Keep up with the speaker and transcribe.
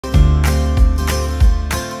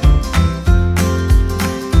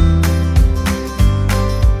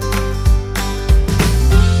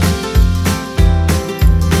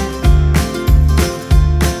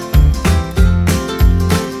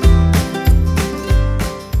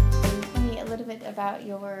about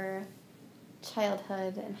your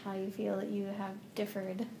childhood and how you feel that you have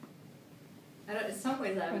differed? In some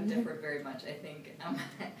ways I haven't differed very much. I think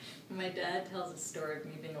my dad tells a story of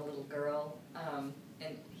me being a little girl,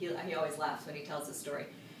 and he always laughs when he tells the story.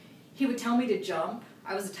 He would tell me to jump.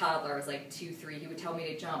 I was a toddler, I was like 2, 3. He would tell me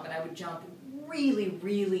to jump, and I would jump really,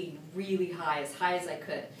 really, really high as I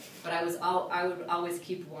could. But I would always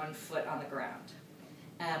keep one foot on the ground.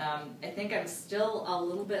 And I think I'm still a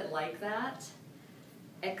little bit like that,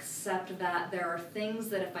 except that there are things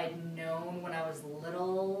that if I'd known when I was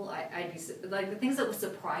little, I'd be, like the things that would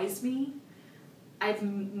surprise me. I've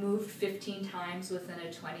moved 15 times within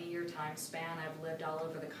a 20-year time span. I've lived all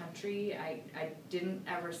over the country. I didn't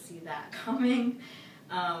ever see that coming.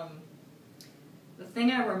 The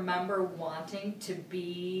thing I remember wanting to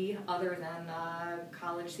be, other than a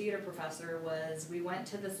college theater professor, was we went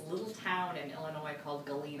to this little town in Illinois called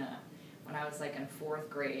Galena when I was like in 4th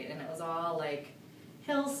grade, and it was all like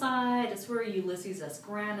hillside. It's where Ulysses S.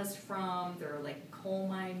 Grant is from. There were like coal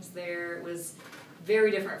mines there. It was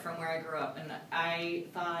very different from where I grew up, and I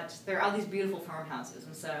thought there are all these beautiful farmhouses,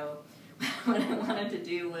 and so what I wanted to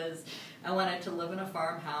do was I wanted to live in a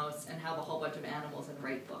farmhouse and have a whole bunch of animals and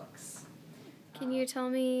write books. Can you tell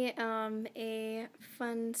me a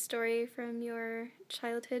fun story from your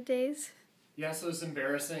childhood days? Yeah, so it's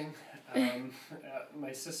embarrassing.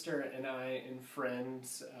 My sister and I and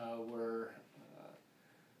friends were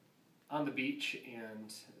on the beach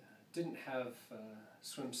and didn't have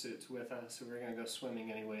swimsuits with us, so we were going to go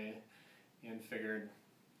swimming anyway, and figured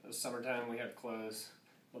it was summertime, we had clothes,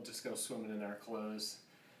 we'll just go swimming in our clothes.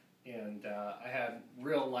 And I had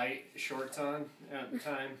real light shorts on at the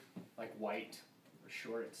time, like white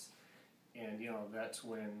shorts, and that's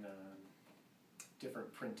when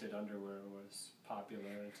different printed underwear was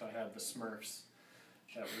popular, and so I had the Smurfs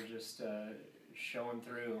that were just showing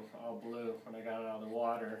through, all blue when I got out of the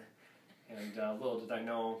water. And little did I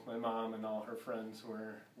know, my mom and all her friends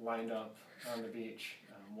were lined up on the beach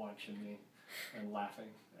watching me and laughing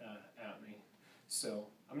at me. So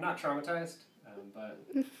I'm not traumatized, but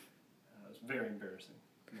it was very embarrassing.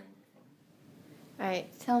 All right,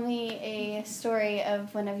 tell me a story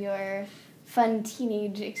of one of your fun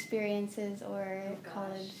teenage experiences or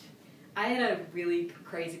college. I had a really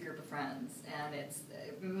crazy group of friends, and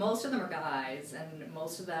most of them are guys, and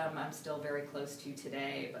most of them I'm still very close to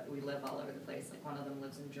today, but we live all over the place. Like one of them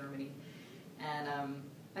lives in Germany. And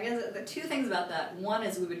I guess the 2 things about that. One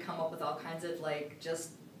is we would come up with all kinds of like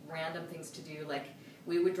just random things to do. Like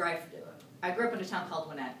we would drive, I grew up in a town called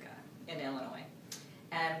Winnetka in Illinois.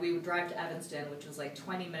 And we would drive to Evanston, which was like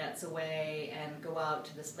 20 minutes away, and go out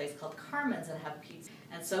to this place called Carmen's and have pizza.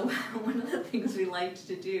 And so one of the things we liked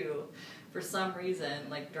to do, for some reason,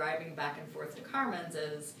 like driving back and forth to Carmen's,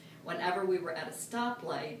 is whenever we were at a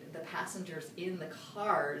stoplight, the passengers in the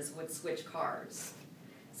cars would switch cars.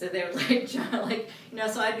 So they would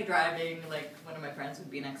so I'd be driving, like one of my friends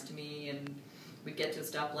would be next to me, and we'd get to a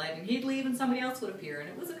stoplight, and he'd leave, and somebody else would appear, and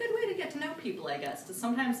it was a good way to get to know people, I guess. Because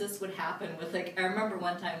sometimes this would happen with, like, I remember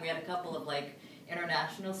one time we had a couple of, like,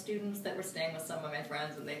 international students that were staying with some of my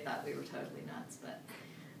friends, and they thought we were totally nuts. But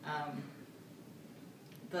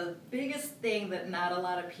the biggest thing that not a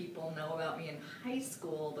lot of people know about me in high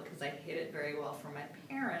school, because I hid it very well from my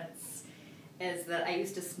parents, is that I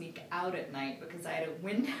used to sneak out at night because I had a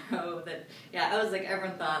window that, I was like,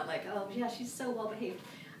 everyone thought, like, oh, yeah, she's so well behaved.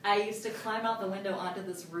 I used to climb out the window onto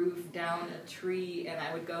this roof, down a tree, and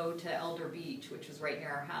I would go to Elder Beach, which was right near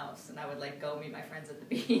our house, and I would like go meet my friends at the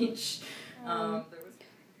beach.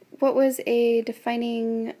 What was a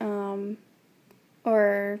defining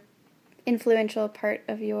or influential part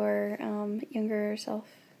of your younger self?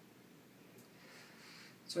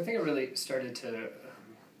 So I think I really started to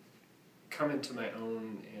come into my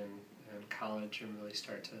own in college and really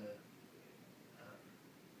start to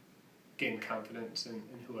gain confidence in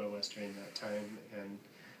who I was during that time. And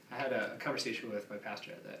I had a conversation with my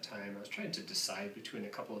pastor at that time. I was trying to decide between a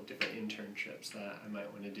couple of different internships that I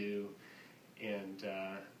might want to do. And,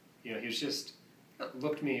 he was just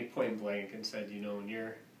looked me point blank and said, when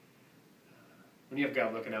you have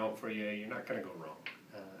God looking out for you, you're not going to go wrong.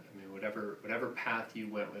 Whatever path you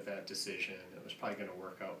went with that decision, it was probably going to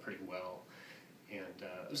work out pretty well. And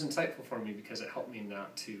it was insightful for me because it helped me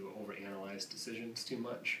not to overanalyze decisions too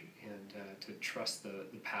much and to trust the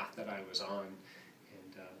path that I was on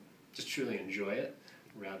and just truly enjoy it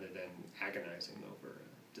rather than agonizing over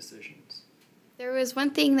decisions. There was one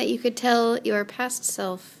thing that you could tell your past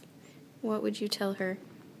self. What would you tell her?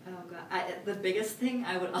 Oh God! The biggest thing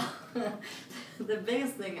I would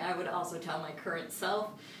also tell my current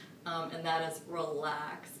self, and that is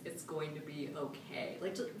relax. It's going to be okay.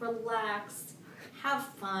 Like just relax. have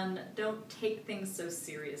fun. Don't take things so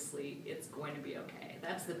seriously. It's going to be okay.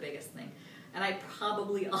 That's the biggest thing. And I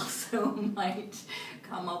probably also might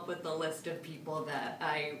come up with a list of people that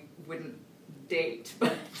I wouldn't date,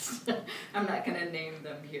 but I'm not going to name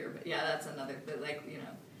them here. But yeah, that's another thing. Like, you know,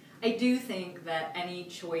 I do think that any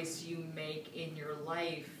choice you make in your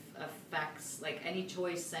life affects, like any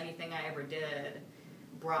choice, anything I ever did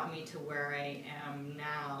brought me to where I am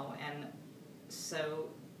now. And so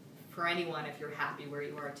for anyone, if you're happy where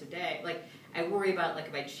you are today, like I worry about, like,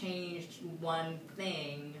 if I changed one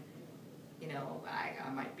thing, you know, I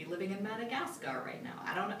might be living in Madagascar right now.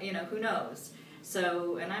 I don't know, you know, who knows?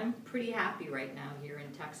 So, and I'm pretty happy right now here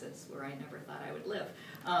in Texas, where I never thought I would live.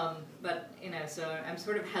 But, you know, so I'm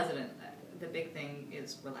sort of hesitant. The big thing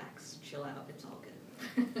is relax, chill out, it's all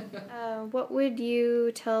good. What would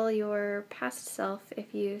you tell your past self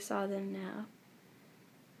if you saw them now?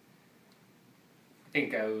 I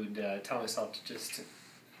think I would tell myself to just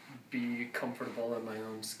be comfortable in my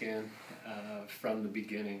own skin from the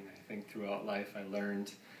beginning. I think throughout life I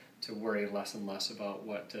learned to worry less and less about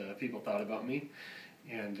what people thought about me,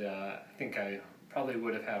 and I think I probably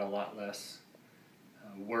would have had a lot less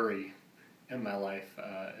worry in my life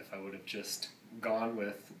if I would have just gone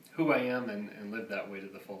with who I am and lived that way to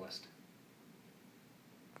the fullest.